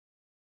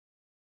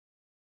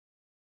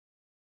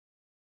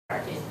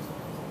started.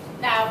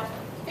 Now,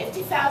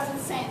 50,000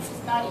 cents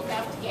is not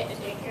enough to get the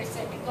daycare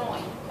center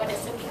going, but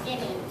it's a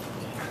beginning.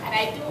 And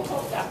I do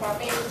hope that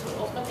Barbados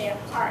will open their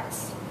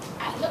hearts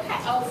and look at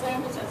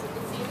Alzheimer's as a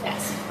disease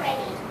that's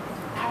spreading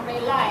and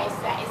realize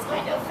that it's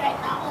going to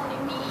affect not only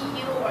me,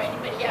 you, or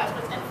anybody else,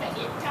 but it's going to affect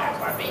the entire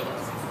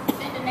Barbados.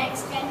 In the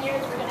next 10 years,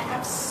 we're going to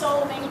have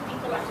so many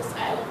people on this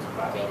island of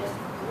Barbados.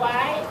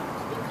 Why?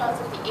 Because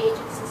of the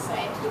aging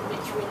society in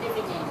which we're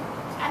living in.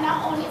 And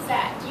not only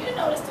that, do you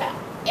notice that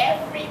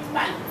every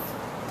month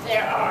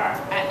there are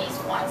at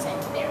least one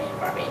centenarian in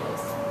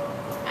Barbados?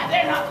 And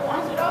they're not the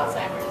ones with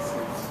Alzheimer's.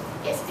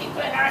 It's people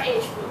in our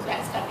age group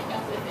that's coming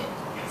up with it.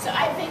 So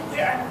I think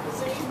we are in a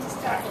position to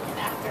start looking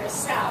after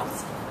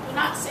ourselves. Do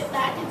not sit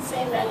back and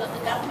say, well, look,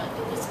 the government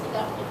do this, the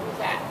government do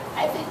that.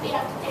 I think we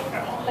have to take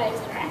our own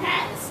lives in our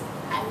hands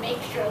and make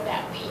sure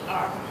that we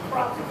are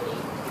properly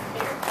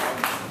prepared.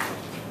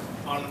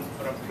 On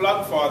a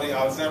plug for the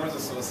Alzheimer's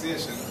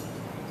Association,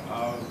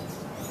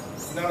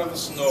 none of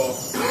us know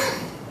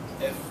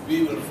if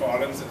we will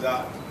fall into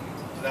that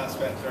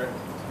specter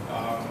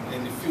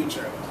in the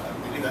future.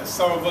 I believe that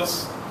some of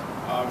us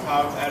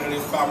have elderly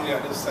family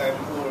at this time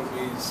who will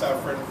be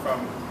suffering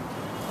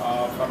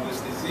from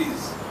this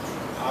disease,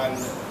 and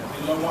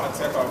we don't want to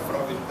take our foot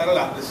off the pedal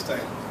at this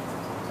time.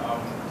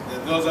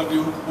 Those of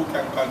you who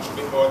can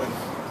contribute more than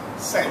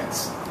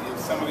cents,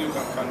 some of you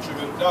can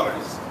contribute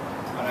dollars,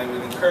 and I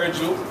will encourage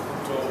you,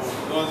 to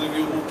those of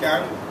you who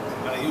can,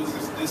 and I use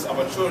this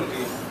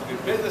opportunity to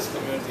the business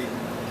community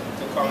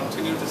to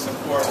continue to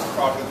support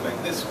projects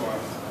like this one,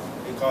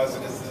 because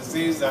it is a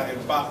disease that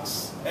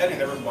impacts any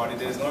and everybody.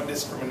 There is no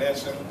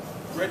discrimination,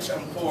 rich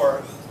and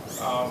poor,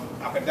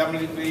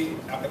 academically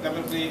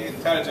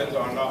intelligent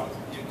or not,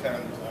 you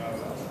can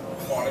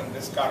fall in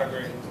this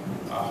category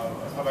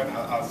of having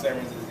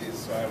Alzheimer's disease.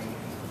 So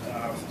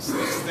I'm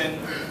soliciting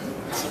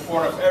the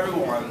support of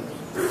everyone,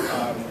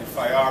 the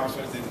firearms,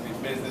 the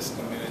business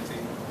community,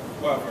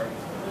 whoever,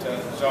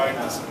 to join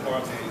and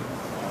support the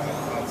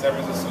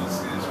Alzheimer's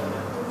Association.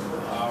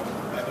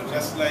 I would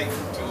just like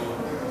to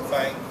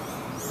thank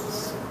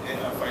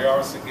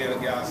Firearms Again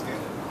Gaskin.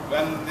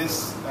 When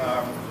this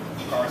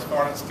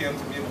correspondence came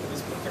to me with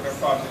this particular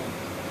project,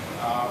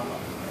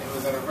 it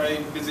was at a very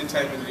busy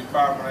time in the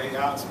department. I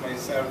asked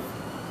myself,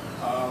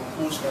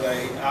 who should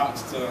I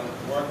ask to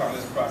work on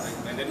this project?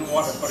 And I didn't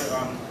want to put it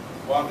on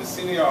one of the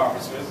senior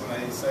officers, and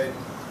I said,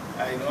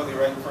 I know the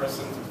right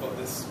person to put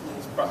this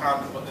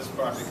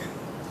project in.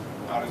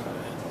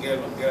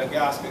 Gail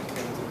Gaskin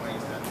came to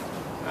mind, and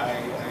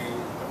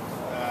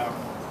I'm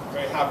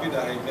very happy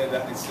that I made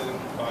that decision,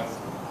 because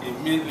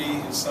immediately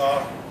you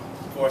saw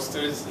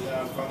posters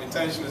from the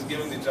time she was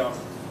given the job.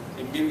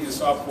 Immediately you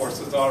saw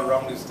posters all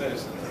around the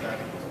stations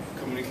and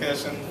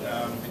communication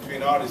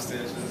between all the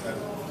stations,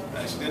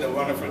 and she did a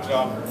wonderful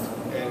job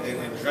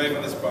in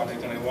driving this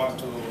project, and I want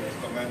to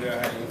commend her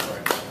highly for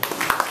it.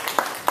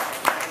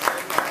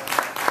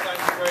 Thank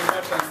you very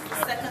much.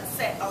 The second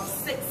set of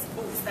 6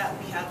 booths that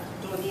we have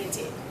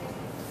donated.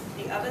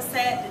 The other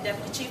set, the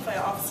Deputy Chief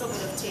Fire Officer would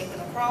have taken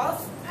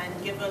across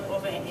and given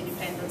over in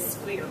Independence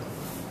Square.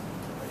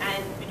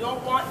 And we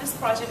don't want this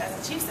project, as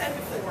the Chief said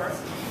before,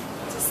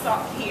 to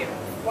stop here.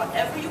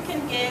 Whatever you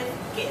can give,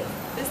 give.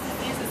 This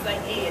disease is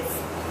like AIDS.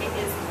 It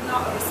is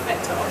not a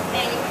respecter of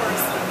any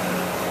person.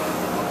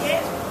 Okay?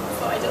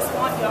 So I just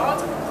want y'all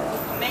to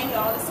commend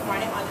y'all this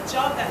morning on the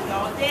job that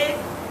y'all did,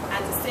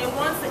 and to say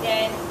once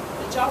again,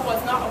 the job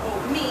was not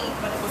about me,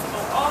 but it was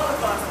about all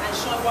of us, and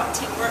showing what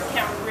teamwork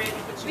can really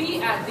produce.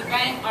 We at the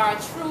bank are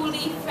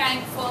truly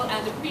thankful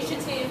and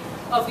appreciative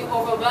of the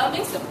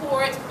overwhelming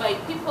support by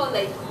people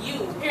like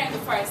you here in the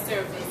Fire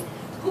Service,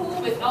 who,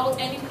 without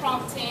any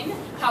prompting,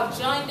 have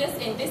joined us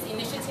in this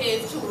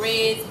initiative to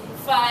raise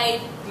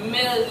 5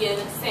 million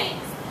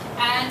cents.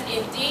 And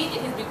indeed,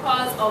 it is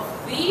because of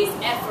these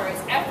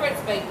efforts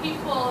by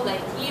people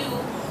like you,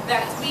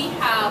 that we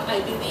have,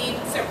 I believe,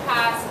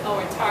 surpassed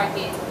our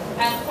target.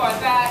 And for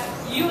that,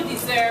 you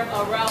deserve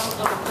a round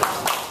of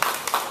applause.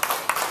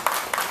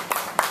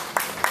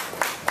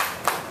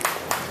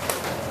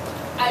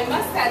 I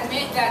must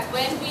admit that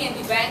when we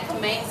in the bank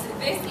commenced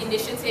this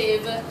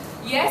initiative,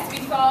 yes, we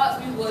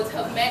thought we would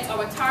have met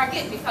our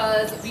target,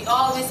 because we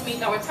always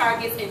meet our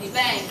targets in the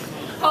bank.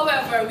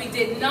 However, we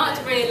did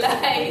not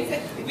realize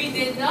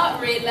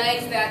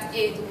that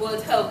it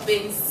would have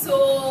been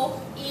so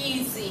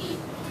easy.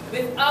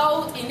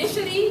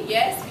 Initially,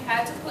 yes, we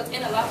had to put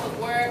in a lot of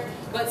work,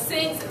 but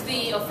since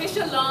the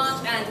official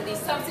launch and the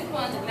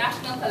subsequent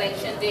National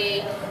Collection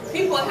Day,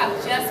 people have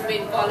just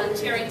been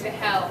volunteering to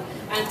help,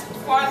 and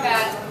for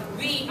that,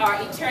 we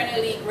are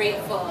eternally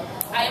grateful.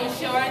 I am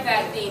sure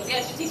that the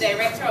Deputy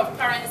Director of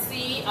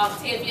Currency,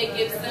 Octavia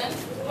Gibson,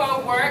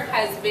 her work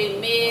has been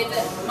made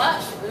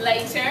much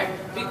lighter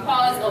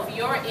because of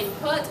your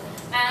input,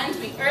 and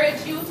we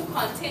urge you to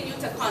continue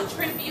to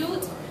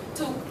contribute,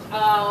 to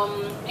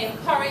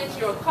encourage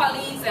your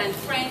colleagues and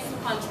friends to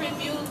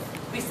contribute.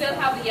 We still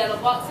have the yellow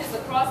boxes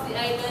across the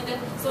island,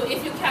 so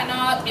if you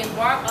cannot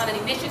embark on an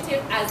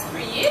initiative as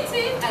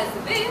creative as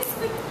this,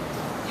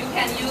 you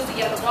can use the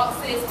yellow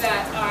boxes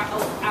that are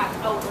at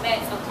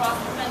outlets across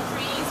the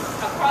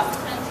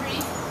country,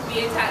 be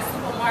it at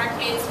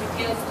supermarkets,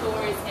 retail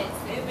stores, etc.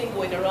 They've been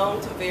going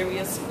around to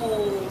various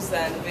schools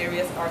and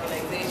various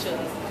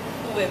organizations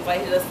who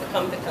invited us to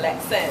come to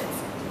collect cents.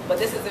 But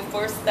this is the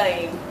first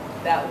time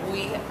that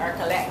we are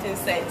collecting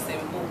cents in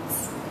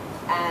booths.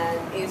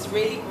 And it's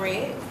really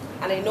great.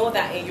 And I know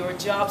that in your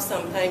job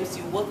sometimes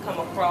you will come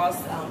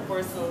across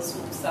persons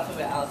who suffer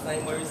with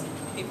Alzheimer's,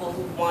 people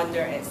who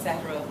wander,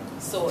 etc.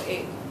 So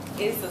it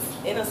is,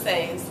 in a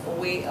sense, a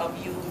way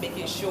of you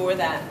making sure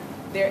that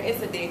there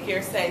is a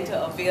daycare center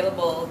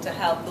available to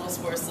help those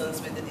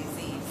persons with the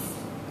disease.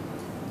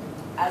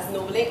 As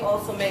Novaline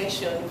also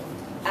mentioned,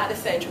 at the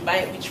Central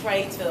Bank we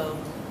try to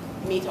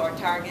meet our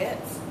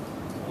targets.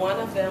 One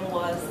of them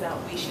was that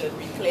we should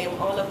reclaim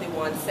all of the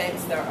 1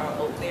 cents that are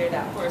out there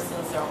that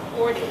persons are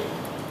hoarding,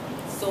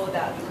 so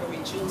that we can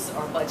reduce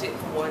our budget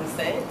for 1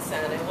 cent.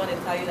 And I want to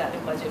tell you that the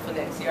budget for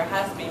next year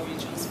has been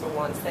reduced for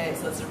 1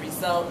 cent as a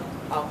result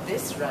of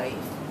this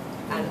drive.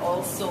 And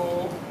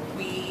also,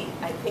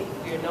 I think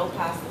we are now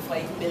past the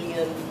 5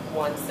 million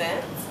 1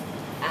 cent.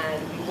 And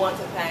we want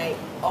to thank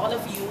all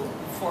of you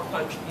for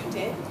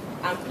contributing.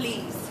 And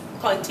please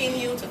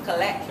continue to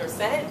collect your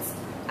cents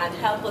and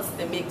help us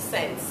to make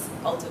sense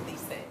out of these.